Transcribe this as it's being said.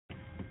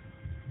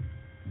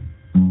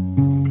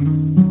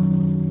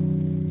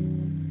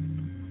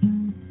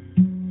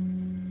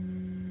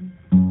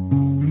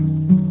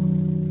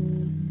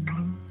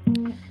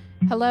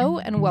Hello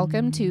and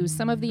welcome to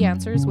Some of the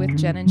Answers with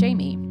Jen and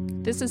Jamie.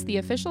 This is the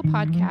official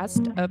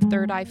podcast of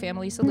Third Eye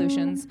Family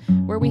Solutions,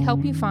 where we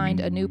help you find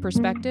a new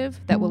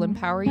perspective that will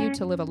empower you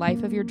to live a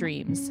life of your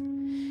dreams.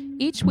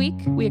 Each week,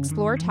 we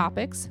explore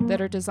topics that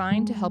are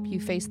designed to help you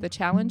face the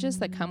challenges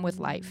that come with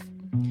life.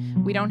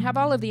 We don't have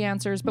all of the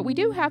answers, but we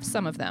do have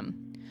some of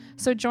them.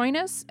 So join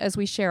us as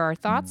we share our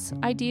thoughts,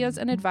 ideas,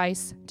 and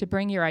advice to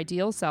bring your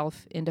ideal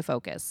self into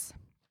focus.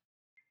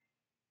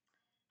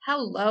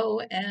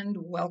 Hello and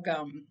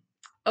welcome.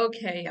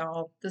 Okay,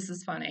 y'all, this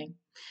is funny.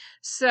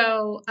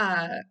 So,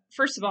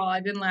 first of all,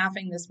 I've been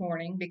laughing this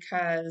morning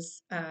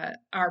because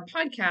our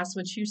podcast,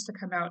 which used to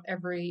come out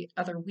every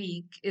other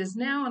week, is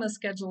now on a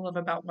schedule of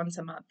about once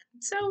a month.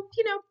 So,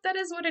 that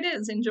is what it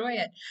is. Enjoy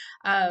it.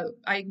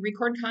 I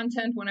record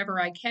content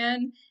whenever I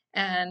can,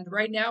 and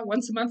right now,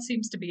 once a month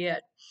seems to be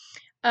it.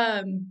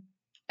 And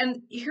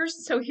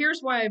here's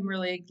why I'm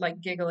really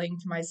giggling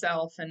to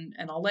myself, and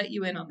I'll let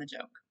you in on the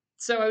joke.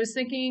 So I was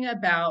thinking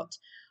about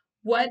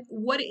what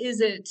is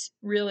it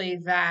really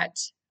that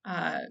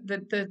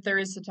that there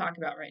is to talk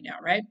about right now,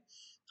 right?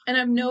 And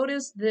I've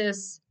noticed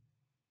this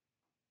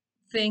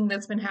thing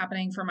that's been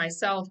happening for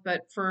myself,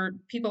 but for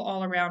people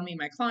all around me,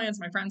 my clients,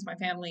 my friends, my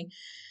family.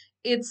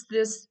 It's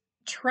this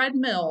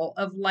treadmill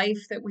of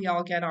life that we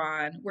all get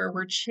on where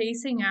we're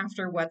chasing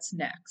after what's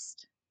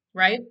next,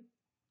 right?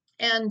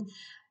 And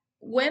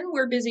when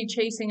we're busy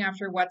chasing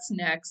after what's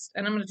next,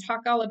 and I'm going to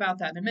talk all about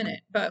that in a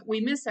minute, but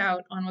we miss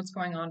out on what's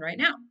going on right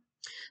now.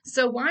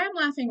 So why I'm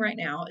laughing right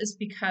now is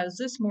because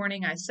this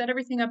morning I set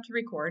everything up to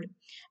record,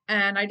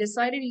 and I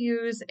decided to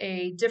use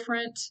a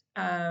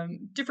slightly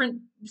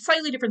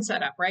different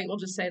setup, right? We'll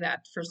just say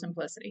that for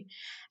simplicity.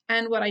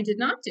 And what I did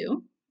not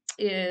do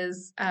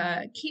is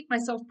keep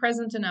myself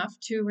present enough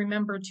to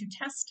remember to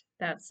test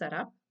that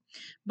setup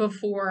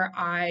before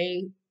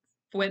I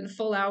went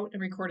full out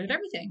and recorded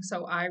everything.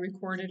 So I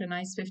recorded a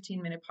nice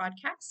 15-minute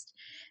podcast,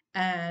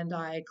 and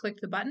I clicked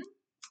the button,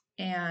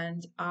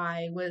 and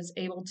I was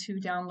able to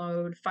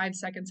download 5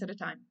 seconds at a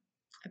time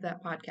of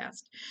that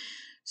podcast.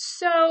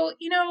 So,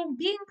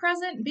 being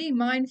present, being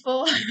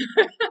mindful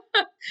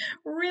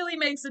really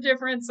makes a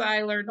difference.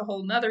 I learned a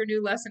whole nother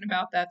new lesson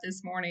about that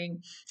this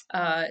morning.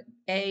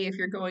 If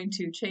you're going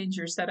to change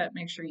your setup,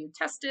 make sure you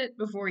test it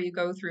before you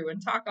go through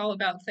and talk all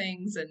about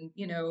things and,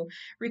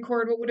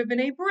 record what would have been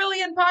a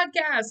brilliant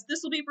podcast.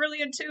 This will be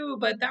brilliant too,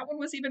 but that one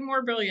was even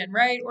more brilliant,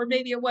 right? Or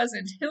maybe it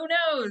wasn't. Who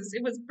knows?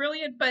 It was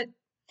brilliant, but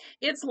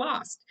it's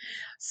lost.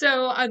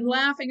 So I'm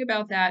laughing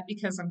about that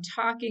because I'm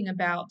talking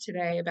about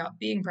today about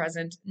being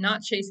present,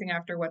 not chasing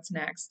after what's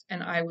next.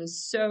 And I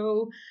was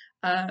so,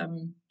 I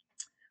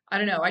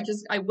don't know,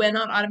 I went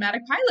on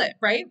automatic pilot,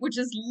 right? Which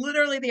is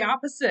literally the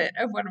opposite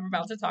of what I'm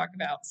about to talk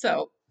about.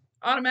 So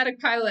automatic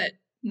pilot,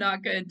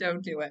 not good,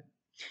 don't do it.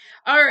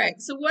 All right,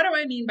 so what do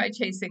I mean by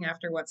chasing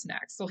after what's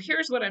next? So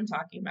here's what I'm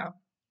talking about.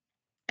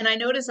 And I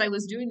noticed I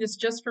was doing this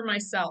just for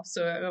myself.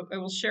 So I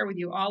will share with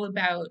you all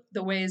about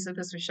the ways that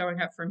this was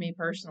showing up for me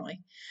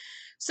personally.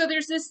 So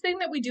there's this thing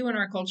that we do in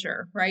our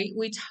culture, right?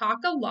 We talk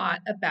a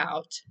lot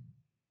about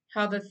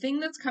how the thing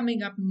that's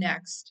coming up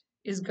next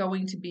is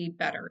going to be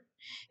better.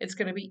 It's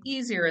going to be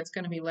easier. It's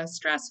going to be less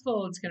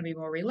stressful. It's going to be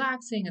more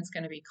relaxing. It's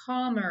going to be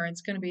calmer.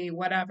 It's going to be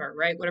whatever,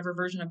 right? Whatever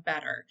version of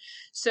better.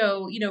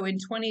 So, in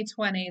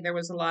 2020, there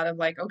was a lot of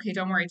okay,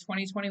 don't worry,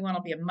 2021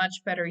 will be a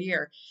much better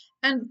year.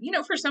 And,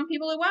 for some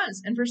people it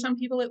was, and for some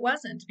people it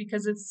wasn't,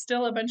 because it's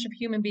still a bunch of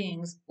human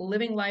beings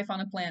living life on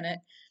a planet.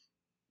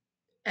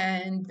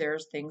 And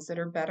there's things that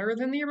are better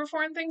than the year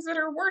before and things that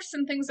are worse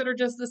and things that are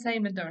just the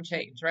same and don't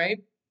change, right?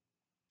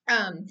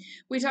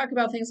 We talk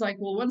about things like,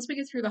 well, once we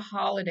get through the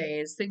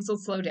holidays, things will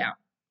slow down.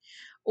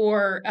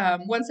 Or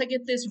once I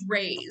get this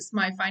raise,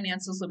 my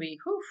finances will be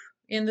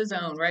in the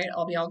zone, right?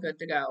 I'll be all good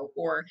to go.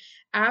 Or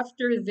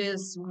after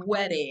this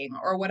wedding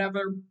or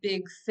whatever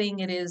big thing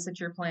it is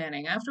that you're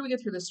planning, after we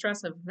get through the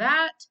stress of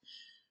that,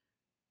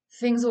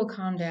 things will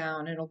calm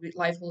down. It'll be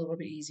life a little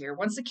bit easier.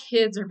 Once the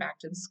kids are back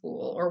to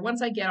school, or once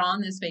I get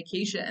on this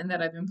vacation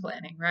that I've been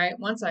planning, right?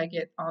 Once I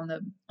get on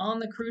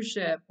the cruise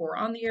ship or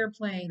on the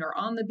airplane or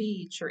on the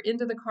beach or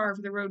into the car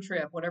for the road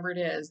trip, whatever it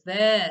is,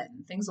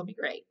 then things will be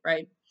great,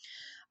 right?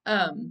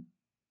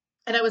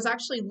 And I was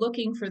actually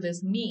looking for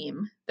this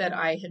meme that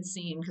I had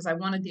seen because I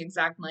wanted the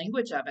exact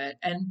language of it.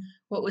 And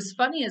what was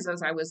funny is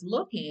as I was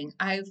looking,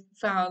 I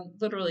found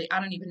literally, I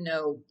don't even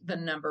know the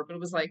number, but it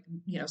was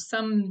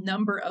some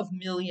number of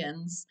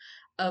millions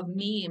of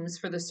memes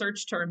for the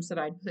search terms that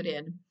I'd put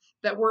in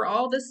that were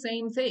all the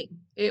same thing.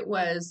 It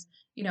was,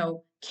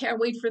 can't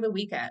wait for the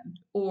weekend,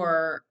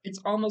 or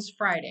it's almost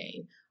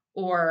Friday,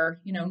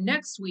 or,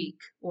 next week,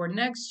 or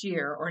next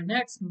year, or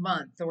next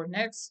month, or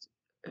next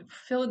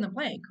fill in the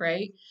blank,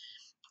 right?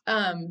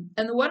 And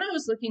the one I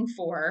was looking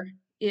for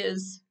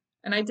is,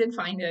 and I did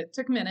find it,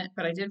 took a minute,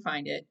 but I did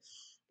find it.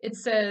 It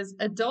says,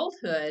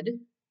 adulthood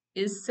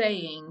is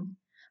saying,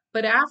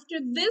 but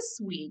after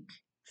this week,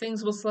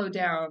 things will slow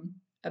down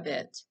a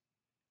bit,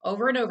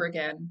 over and over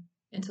again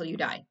until you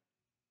die.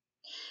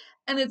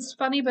 And it's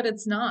funny, but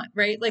it's not,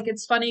 right? Like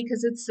it's funny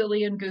because it's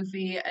silly and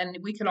goofy, and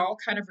we could all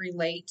kind of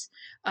relate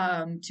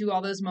to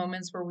all those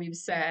moments where we've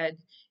said,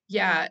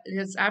 yeah,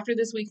 it's after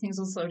this week, things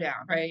will slow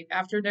down, right?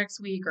 After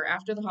next week or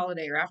after the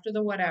holiday or after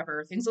the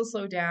whatever, things will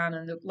slow down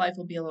and the life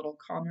will be a little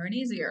calmer and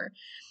easier.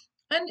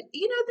 And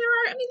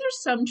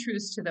there's some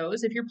truths to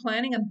those. If you're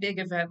planning a big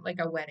event like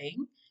a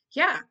wedding,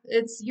 yeah,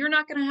 you're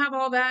not going to have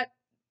all that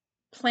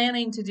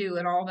planning to do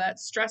and all that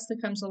stress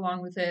that comes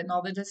along with it and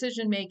all the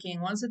decision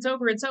making. Once it's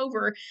over, it's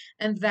over.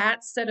 And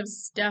that set of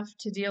stuff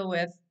to deal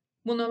with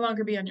will no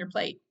longer be on your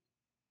plate.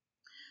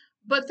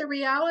 But the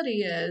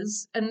reality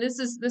is, and this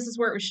is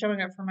where it was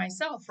showing up for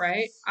myself,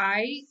 right?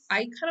 I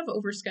kind of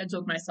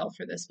overscheduled myself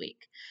for this week.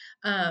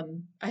 I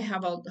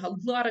have a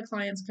lot of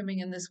clients coming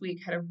in this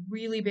week. Had a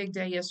really big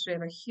day yesterday.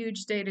 Have a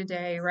huge day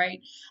today,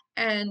 right?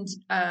 And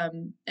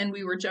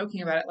we were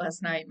joking about it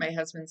last night. My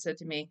husband said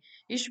to me,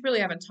 "You should really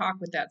have a talk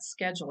with that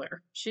scheduler.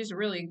 She's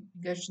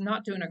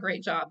not doing a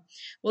great job."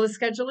 Well, the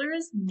scheduler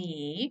is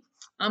me.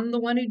 I'm the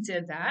one who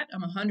did that.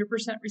 I'm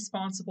 100%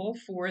 responsible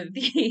for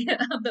the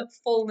the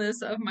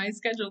fullness of my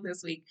schedule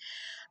this week.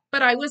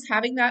 But I was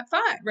having that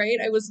thought, right?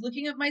 I was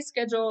looking at my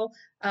schedule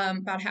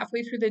about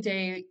halfway through the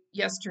day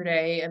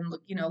yesterday, and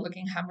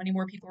looking how many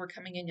more people were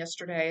coming in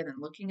yesterday, and then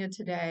looking at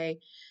today,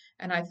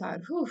 and I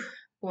thought, "Whew,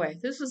 boy,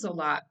 this is a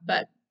lot."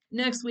 But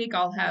next week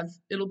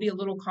it'll be a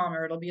little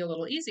calmer, it'll be a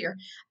little easier.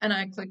 And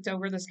I clicked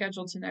over the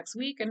schedule to next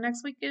week, and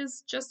next week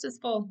is just as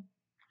full.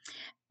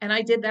 And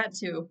I did that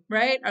too,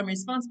 right? I'm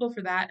responsible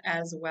for that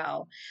as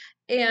well.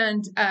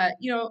 And,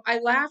 I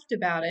laughed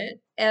about it.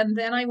 And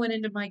then I went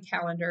into my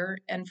calendar.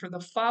 And for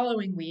the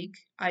following week,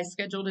 I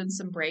scheduled in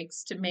some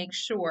breaks to make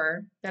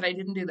sure that I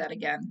didn't do that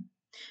again.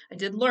 I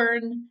did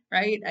learn,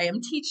 right? I am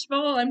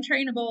teachable, I'm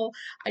trainable.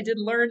 I did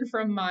learn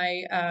from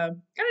I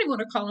don't even want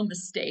to call them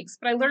mistakes,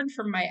 but I learned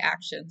from my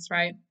actions,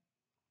 right?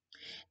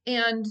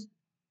 And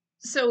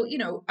so,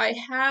 I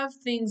have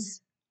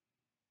things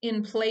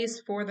in place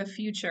for the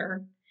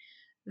future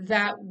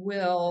that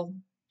will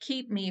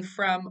keep me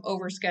from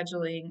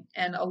overscheduling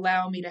and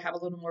allow me to have a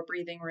little more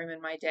breathing room in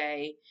my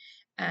day.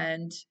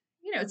 And,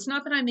 it's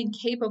not that I'm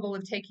incapable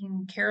of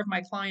taking care of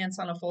my clients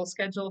on a full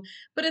schedule,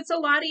 but it's a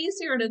lot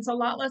easier and it's a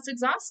lot less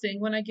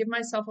exhausting when I give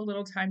myself a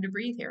little time to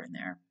breathe here and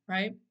there,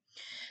 right?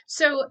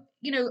 So,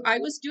 I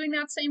was doing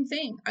that same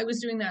thing. I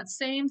was doing that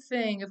same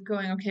thing of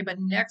going, okay, but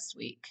next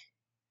week,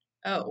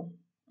 oh,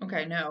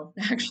 okay, no,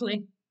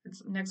 actually,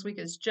 next week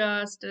is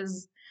just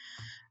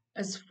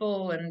as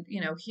full and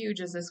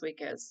huge as this week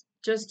is,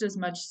 just as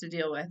much to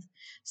deal with.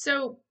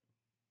 So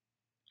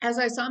as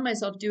I saw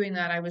myself doing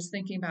that, I was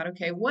thinking about,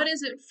 okay, what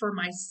is it for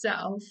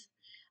myself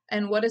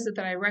and what is it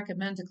that I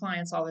recommend to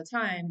clients all the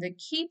time that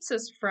keeps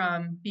us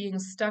from being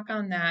stuck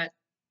on that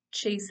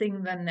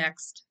chasing the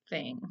next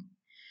thing,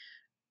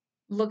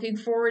 looking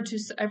forward to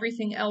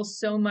everything else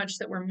so much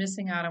that we're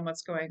missing out on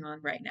what's going on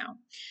right now.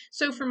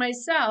 So for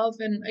myself,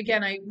 and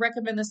again, I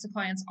recommend this to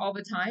clients all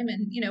the time,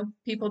 and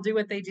people do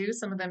what they do.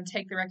 Some of them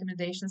take the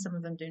recommendation, some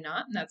of them do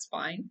not, and that's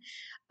fine.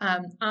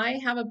 I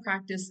have a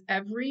practice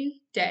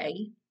every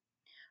day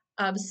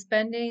of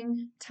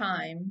spending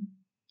time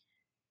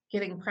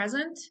getting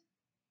present,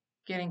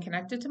 getting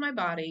connected to my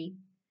body,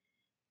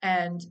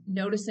 and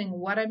noticing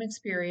what I'm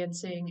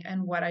experiencing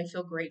and what I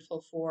feel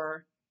grateful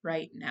for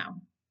right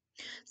now.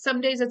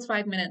 Some days it's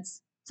 5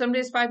 minutes. Some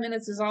days 5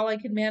 minutes is all I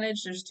can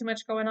manage. There's too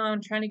much going on.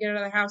 I'm trying to get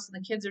out of the house, and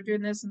the kids are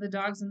doing this, and the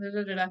dogs, and da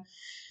da da da.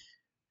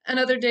 And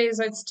other days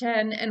it's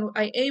 10, and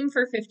I aim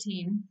for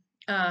 15.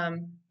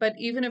 But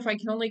even if I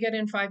can only get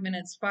in 5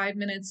 minutes, 5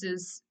 minutes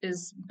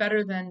is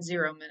better than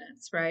 0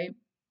 minutes, right?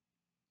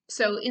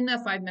 So in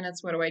that 5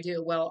 minutes, what do I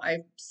do? Well, I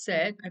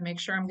sit. I make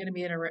sure I'm going to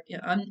be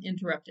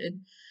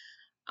uninterrupted.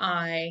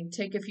 I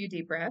take a few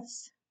deep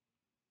breaths.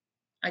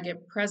 I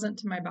get present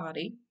to my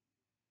body.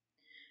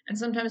 And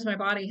sometimes my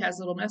body has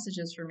little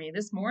messages for me.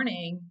 This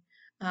morning,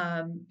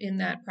 in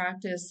that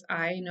practice,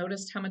 I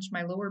noticed how much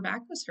my lower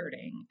back was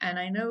hurting. And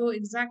I know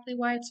exactly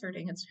why it's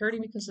hurting. It's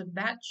hurting because of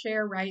that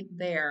chair right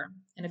there.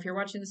 And if you're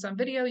watching this on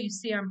video, you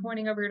see I'm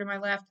pointing over here to my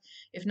left.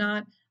 If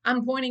not,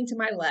 I'm pointing to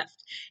my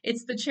left.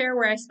 It's the chair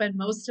where I spend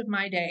most of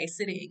my day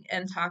sitting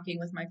and talking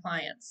with my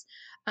clients.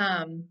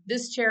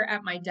 This chair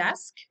at my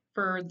desk,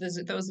 for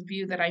those of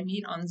you that I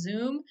meet on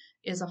Zoom,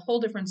 is a whole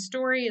different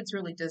story. It's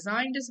really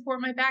designed to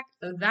support my back.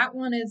 That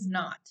one is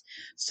not.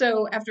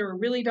 So after a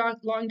really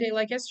long day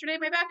like yesterday,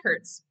 my back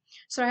hurts.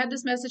 So I had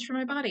this message from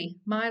my body.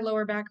 My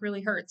lower back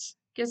really hurts.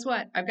 Guess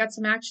what? I've got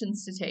some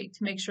actions to take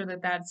to make sure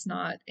that that's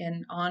not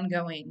an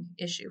ongoing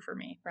issue for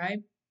me, right?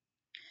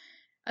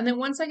 And then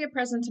once I get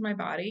present to my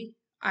body,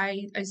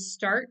 I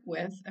start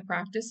with a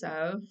practice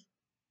of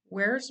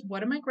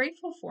what am I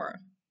grateful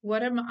for?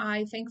 What am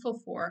I thankful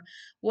for?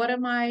 What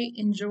am I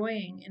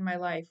enjoying in my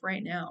life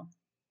right now?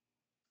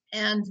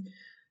 And,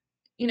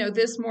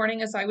 this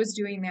morning as I was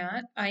doing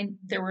that,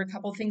 there were a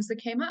couple things that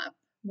came up.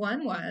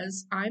 One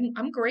was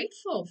I'm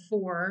grateful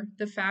for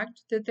the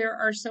fact that there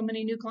are so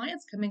many new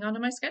clients coming onto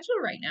my schedule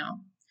right now.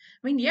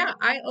 I mean, yeah,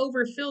 I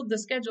overfilled the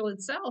schedule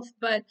itself,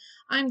 but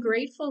I'm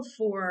grateful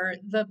for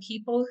the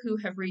people who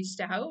have reached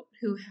out,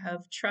 who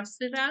have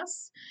trusted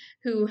us,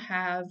 who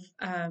have,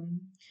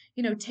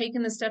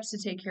 taken the steps to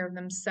take care of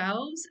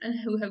themselves, and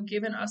who have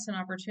given us an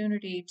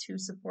opportunity to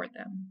support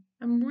them.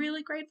 I'm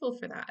really grateful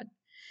for that.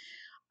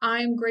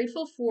 I'm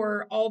grateful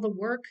for all the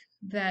work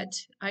that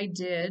I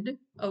did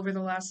over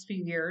the last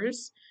few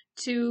years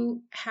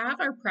to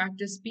have our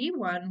practice be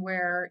one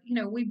where,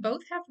 we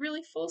both have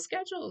really full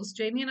schedules.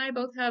 Jamie and I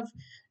both have,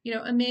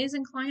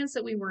 amazing clients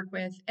that we work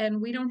with,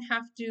 and we don't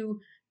have to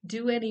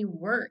do any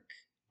work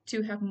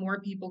to have more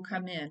people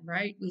come in,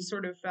 right? We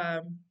sort of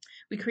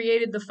we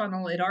created the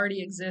funnel. It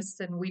already exists,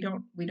 and we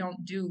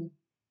don't do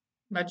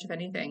much of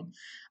anything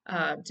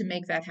to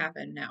make that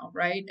happen now,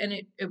 right? And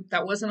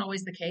that wasn't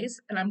always the case,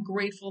 and I'm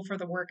grateful for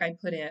the work I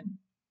put in.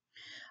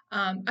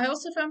 I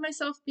also found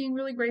myself being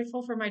really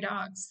grateful for my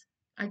dogs.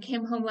 I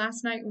came home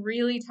last night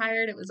really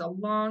tired. It was a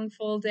long,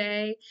 full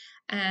day,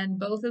 and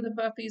both of the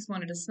puppies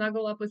wanted to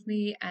snuggle up with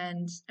me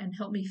and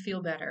help me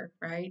feel better,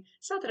 right?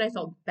 It's not that I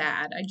felt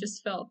bad. I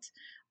just felt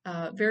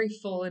very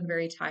full and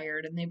very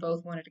tired, and they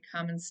both wanted to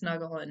come and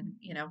snuggle and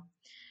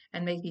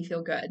make me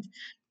feel good.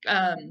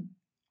 Um,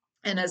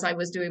 and as I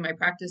was doing my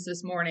practice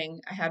this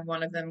morning, I had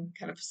one of them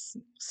kind of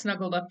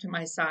snuggled up to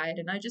my side,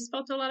 and I just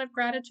felt a lot of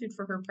gratitude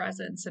for her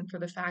presence and for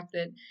the fact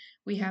that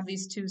we have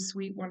these two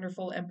sweet,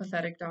 wonderful,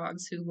 empathetic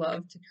dogs who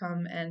love to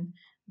come and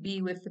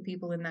be with the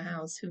people in the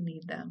house who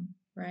need them,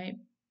 right?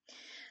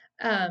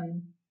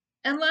 Um,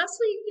 and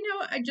lastly,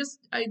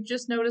 I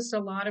just noticed a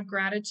lot of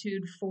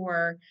gratitude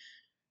for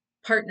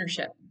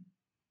partnership.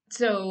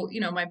 So,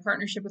 my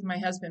partnership with my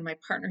husband, my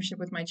partnership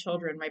with my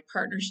children, my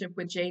partnership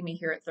with Jamie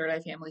here at Third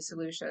Eye Family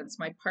Solutions,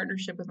 my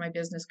partnership with my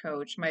business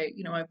coach, my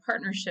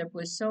partnership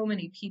with so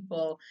many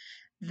people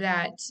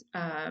that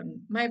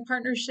my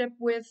partnership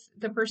with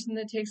the person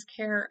that takes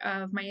care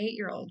of my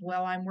 8-year-old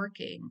while I'm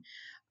working.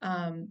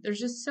 There's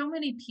just so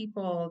many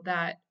people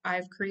that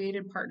I've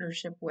created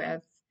partnership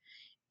with,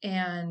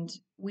 and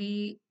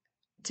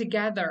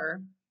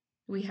together,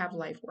 we have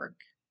life work,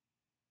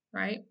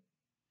 right?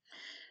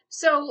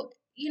 So,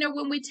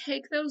 when we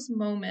take those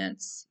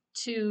moments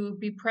to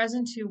be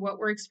present to what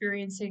we're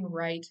experiencing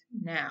right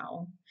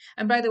now.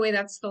 And by the way,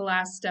 that's the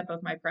last step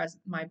of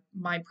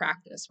my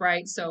practice,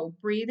 right? So,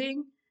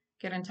 breathing,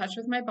 get in touch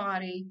with my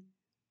body.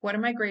 What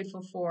am I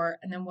grateful for?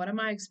 And then what am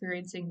I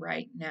experiencing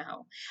right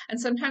now? And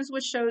sometimes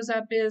what shows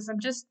up is I'm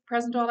just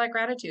present to all that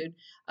gratitude.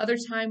 Other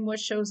time what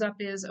shows up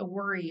is a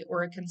worry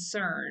or a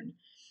concern.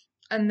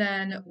 And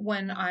then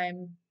when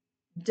I'm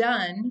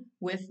done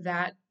with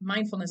that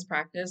mindfulness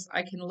practice,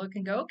 I can look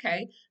and go,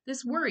 okay,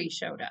 this worry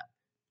showed up,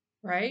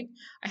 right?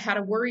 I had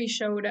a worry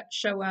show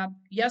up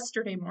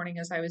yesterday morning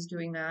as I was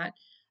doing that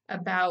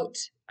about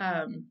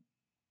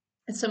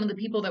some of the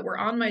people that were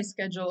on my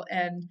schedule,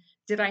 and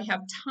did I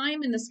have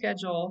time in the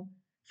schedule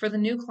for the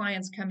new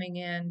clients coming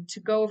in to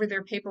go over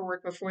their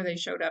paperwork before they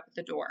showed up at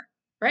the door,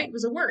 right? It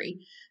was a worry.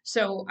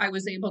 So I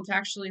was able to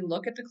actually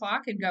look at the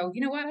clock and go,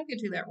 you know what, I could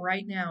do that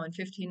right now in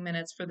 15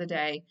 minutes for the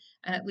day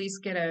and at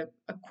least get a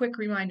quick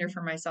reminder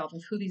for myself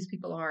of who these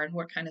people are and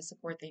what kind of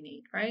support they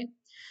need, right?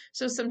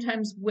 So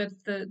sometimes with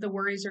the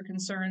worries or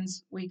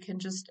concerns, we can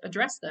just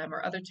address them,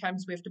 or other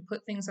times we have to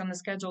put things on the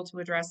schedule to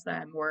address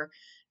them, or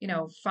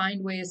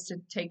find ways to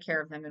take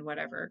care of them and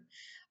whatever.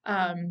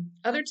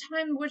 Other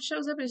time what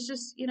shows up is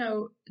just,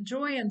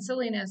 joy and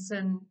silliness,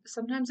 and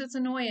sometimes it's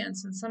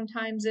annoyance, and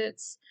sometimes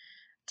it's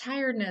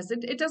tiredness.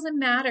 It doesn't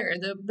matter.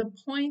 The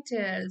point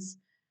is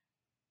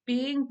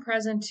being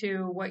present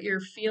to what you're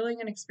feeling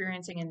and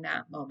experiencing in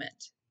that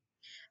moment.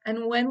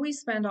 And when we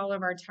spend all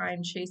of our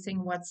time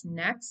chasing what's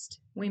next,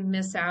 we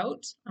miss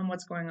out on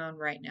what's going on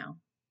right now.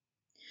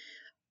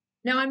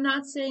 Now, I'm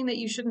not saying that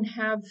you shouldn't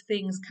have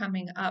things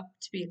coming up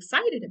to be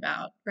excited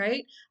about,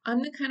 right?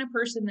 I'm the kind of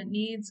person that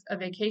needs a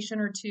vacation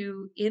or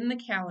two in the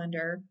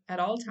calendar at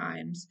all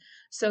times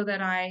so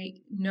that I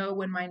know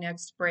when my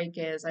next break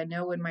is. I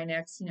know when my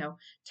next,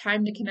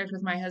 time to connect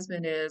with my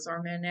husband is,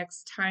 or my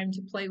next time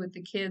to play with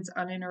the kids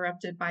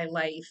uninterrupted by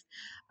life,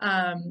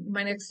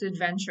 my next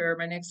adventure,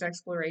 my next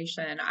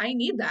exploration. I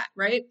need that,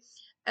 right?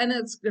 And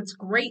it's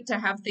great to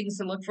have things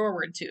to look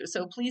forward to.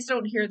 So please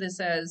don't hear this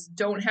as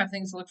don't have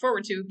things to look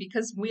forward to,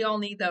 because we all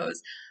need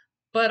those.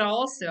 But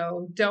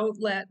also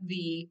don't let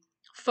the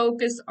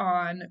focus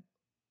on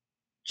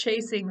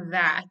chasing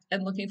that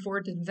and looking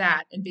forward to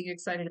that and being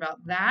excited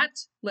about that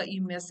let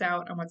you miss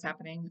out on what's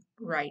happening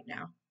right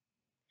now.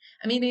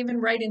 I mean, even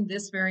right in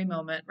this very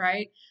moment,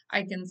 right?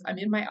 I'm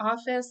in my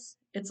office.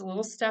 It's a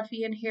little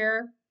stuffy in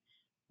here.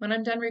 When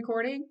I'm done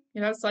recording,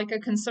 it's like a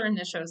concern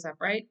that shows up,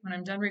 right? When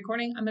I'm done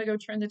recording, I'm going to go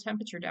turn the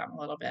temperature down a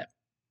little bit.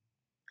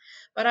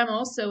 But I'm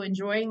also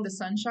enjoying the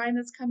sunshine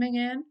that's coming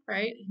in,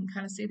 right? You can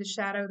kind of see the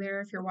shadow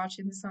there if you're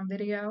watching this on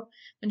video.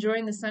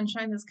 Enjoying the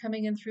sunshine that's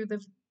coming in through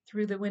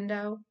the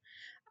window.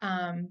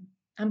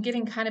 I'm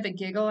getting kind of a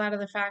giggle out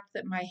of the fact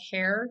that my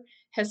hair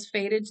has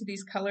faded to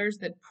these colors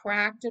that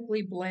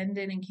practically blend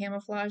in and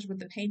camouflage with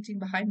the painting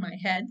behind my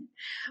head.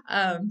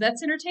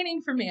 That's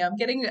entertaining for me. I'm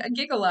getting a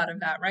giggle out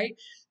of that, right?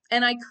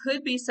 And I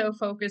could be so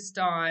focused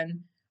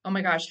on, oh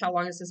my gosh, how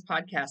long is this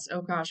podcast?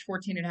 Oh gosh,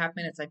 14 and a half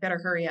minutes. I better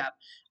hurry up.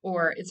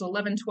 Or it's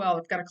 11:12.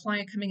 I've got a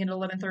client coming in at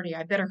 11:30.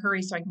 I better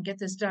hurry so I can get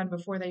this done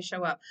before they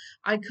show up.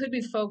 I could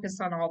be focused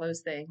on all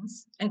those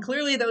things. And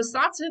clearly those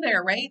thoughts are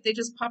there, right? They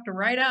just popped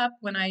right up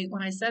when I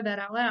said that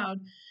out loud.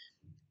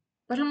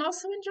 But I'm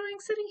also enjoying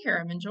sitting here.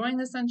 I'm enjoying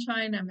the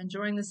sunshine. I'm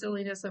enjoying the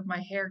silliness of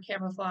my hair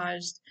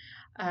camouflaged.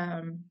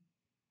 And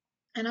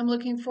I'm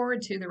looking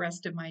forward to the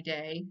rest of my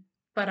day.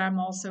 But I'm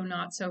also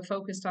not so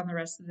focused on the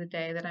rest of the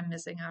day that I'm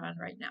missing out on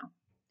right now.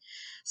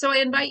 So I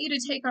invite you to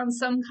take on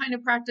some kind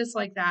of practice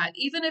like that,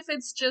 even if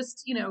it's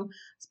just,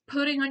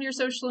 putting on your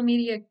social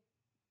media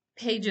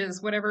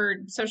pages, whatever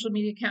social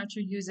media account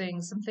you're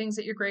using, some things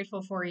that you're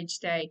grateful for each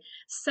day,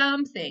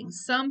 something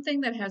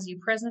that has you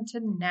present to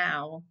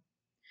now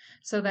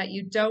so that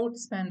you don't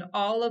spend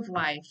all of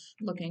life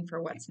looking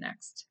for what's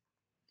next.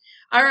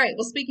 All right.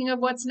 Well, speaking of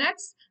what's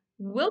next,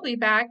 we'll be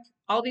back.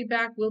 I'll be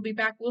back. We'll be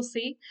back. We'll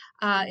see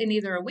in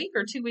either a week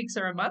or 2 weeks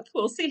or a month.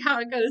 We'll see how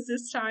it goes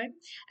this time.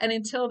 And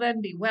until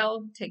then, be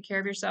well, take care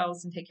of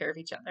yourselves, and take care of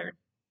each other.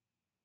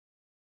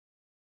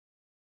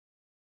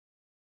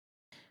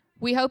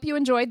 We hope you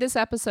enjoyed this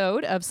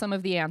episode of Some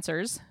of the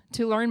Answers.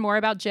 To learn more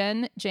about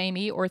Jen,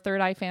 Jamie, or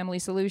Third Eye Family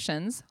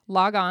Solutions,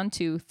 log on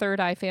to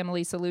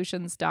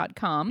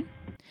thirdeyefamilysolutions.com.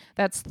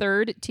 That's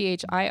third,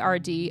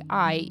 THIRDIEYE,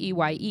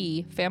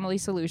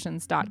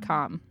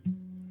 familysolutions.com.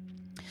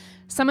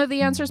 Some of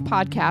the Answers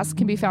podcasts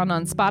can be found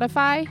on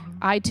Spotify,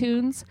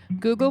 iTunes,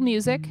 Google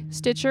Music,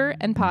 Stitcher,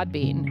 and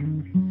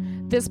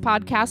Podbean. This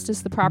podcast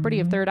is the property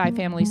of Third Eye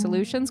Family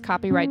Solutions,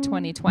 copyright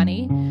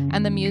 2020,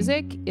 and the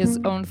music is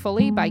owned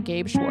fully by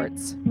Gabe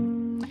Schwartz.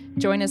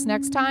 Join us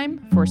next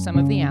time for Some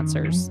of the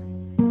Answers.